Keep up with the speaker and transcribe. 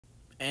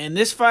And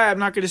this fight, I'm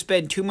not going to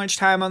spend too much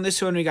time on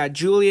this one. We got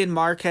Julian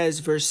Marquez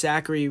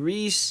versus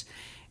Reese.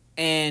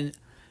 And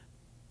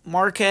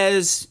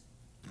Marquez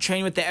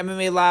trained with the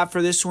MMA lab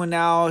for this one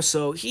now.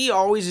 So he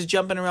always is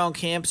jumping around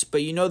camps,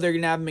 but you know they're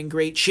going to have him in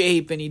great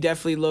shape. And he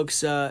definitely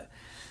looks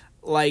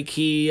like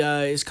he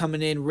is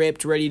coming in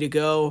ripped, ready to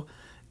go.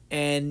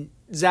 And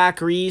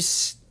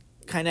Reese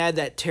kind of had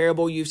that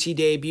terrible UFC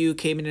debut,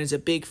 came in as a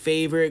big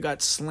favorite,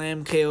 got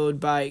slam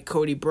KO'd by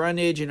Cody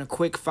Brundage in a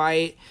quick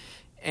fight.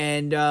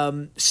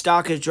 And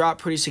stock has dropped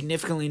pretty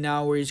significantly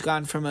now, where he's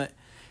gone from a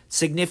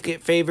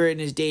significant favorite in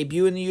his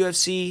debut in the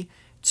UFC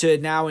to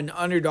now an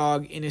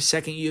underdog in his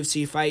second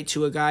UFC fight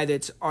to a guy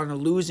that's on a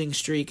losing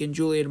streak in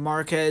Julian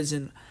Marquez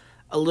and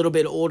a little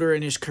bit older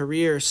in his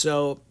career.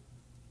 So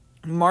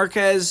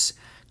Marquez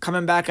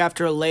coming back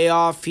after a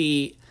layoff,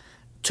 he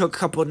took a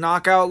couple of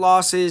knockout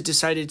losses,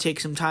 decided to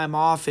take some time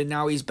off, and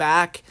now he's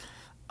back.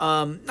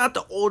 Not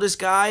the oldest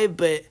guy,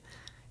 but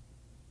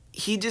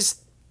he's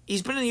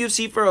been in the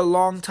UFC for a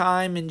long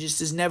time and just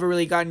has never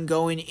really gotten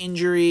going.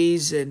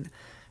 Injuries and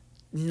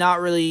not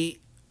really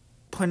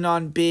putting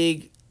on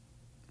big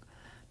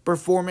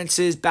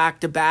performances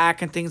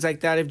back-to-back and things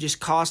like that have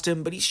just cost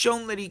him. But he's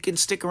shown that he can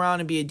stick around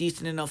and be a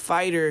decent enough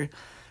fighter.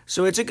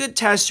 So it's a good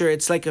tester.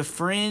 It's like a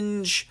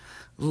fringe,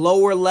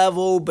 lower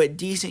level, but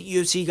decent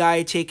UFC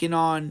guy taking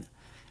on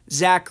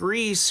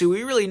Reese, who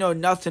we really know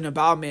nothing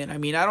about, man. I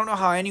mean, I don't know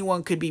how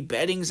anyone could be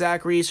betting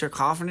Reese or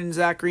confident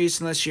in Reese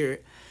unless you're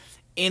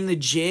in the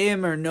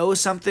gym or know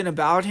something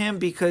about him,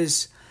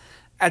 because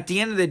at the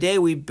end of the day,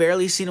 we've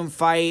barely seen him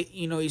fight.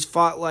 You know, he's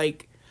fought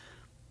like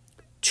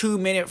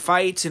 2-minute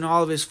fights in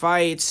all of his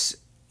fights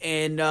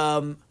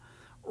and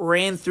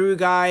ran through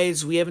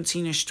guys. We haven't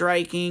seen his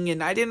striking,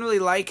 and I didn't really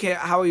like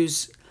how he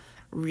was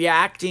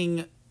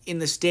reacting in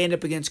the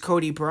stand-up against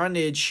Cody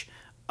Brundage.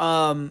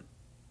 So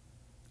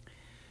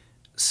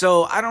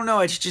I don't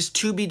know. It's just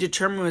to be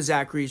determined with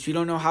Reese. We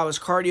don't know how his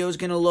cardio is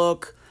going to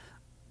look.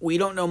 We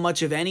don't know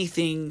much of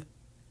anything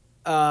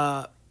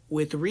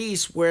with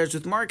Reese, whereas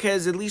with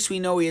Marquez, at least we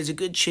know he has a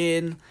good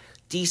chin,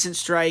 decent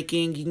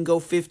striking. He can go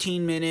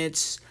 15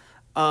 minutes.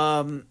 He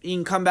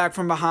can come back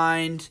from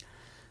behind.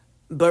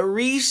 But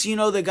Reese, you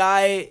know, the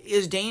guy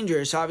is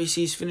dangerous.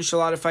 Obviously, he's finished a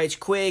lot of fights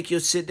quick. He'll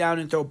sit down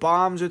and throw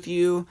bombs with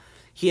you.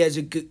 He has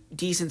a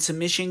decent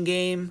submission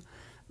game.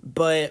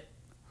 But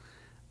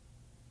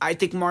I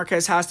think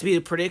Marquez has to be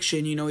the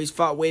prediction. You know, he's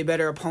fought way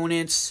better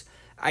opponents.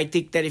 I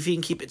think that if he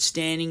can keep it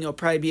standing, he'll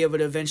probably be able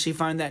to eventually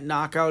find that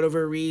knockout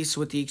over Reese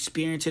with the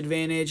experience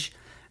advantage.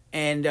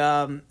 And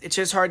it's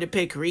just hard to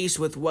pick Reese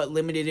with what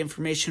limited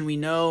information we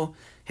know.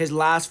 His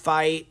last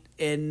fight.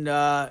 And,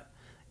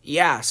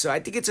 yeah, so I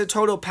think it's a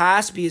total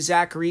pass because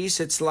Reese,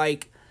 it's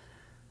like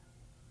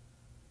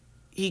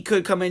he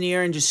could come in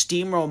here and just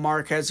steamroll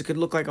Marquez. It could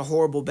look like a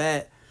horrible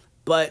bet.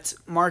 But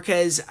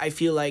Marquez, I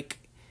feel like,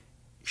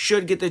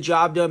 should get the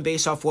job done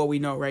based off what we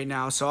know right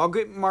now. So I'll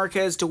get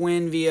Marquez to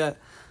win via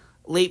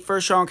late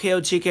first round KO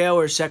TKO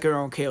or second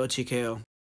round KO TKO.